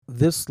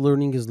This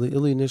learning is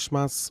Le'ili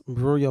Nishmas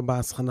Bruria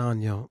Bas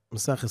Hananya,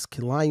 Maseches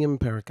Kilayim,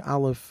 Perik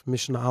Aleph,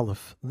 Mishnah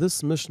Aleph.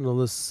 This Mishnah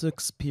lists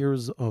 6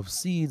 pairs of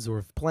seeds or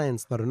of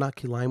plants that are not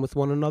kilayim with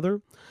one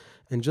another.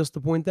 And just to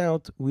point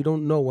out, we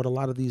don't know what a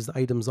lot of these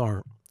items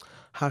are.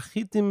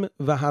 Hachitim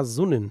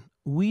v'hazunin,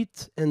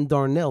 wheat and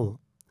darnel,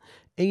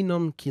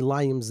 einam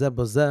kilayim zeh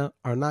bazeh,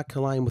 are not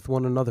kilayim with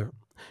one another.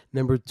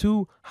 Number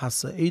 2,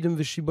 hasa'edim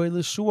v'shibay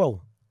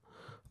l'shual,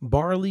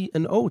 barley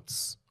and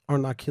oats are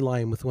not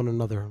kilayim with one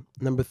another.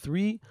 Number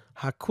 3,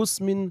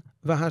 hakusmin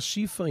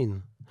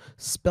v'hashifain,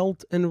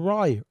 spelt and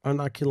rye are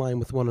not kilayim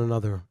with one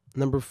another.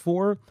 Number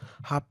 4,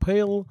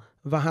 hapel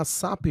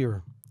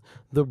v'hasapir,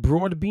 the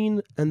broad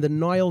bean and the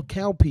Nile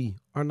cowpea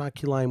are not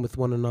kilayim with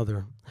one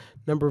another.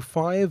 Number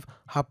 5,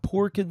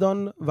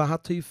 haporkidon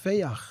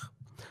v'hatefeach,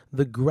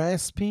 the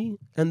grass pea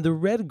and the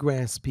red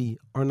grass pea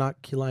are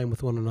not kilayim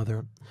with one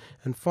another.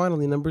 And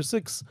finally, number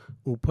 6,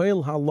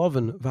 upeil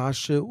halavan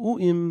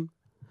v'hasheuim,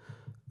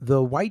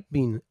 the white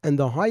bean and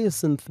the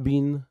hyacinth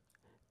bean,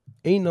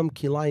 einam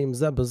kilayim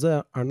zeh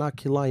bazeh, are not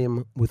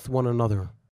kilayim with one another.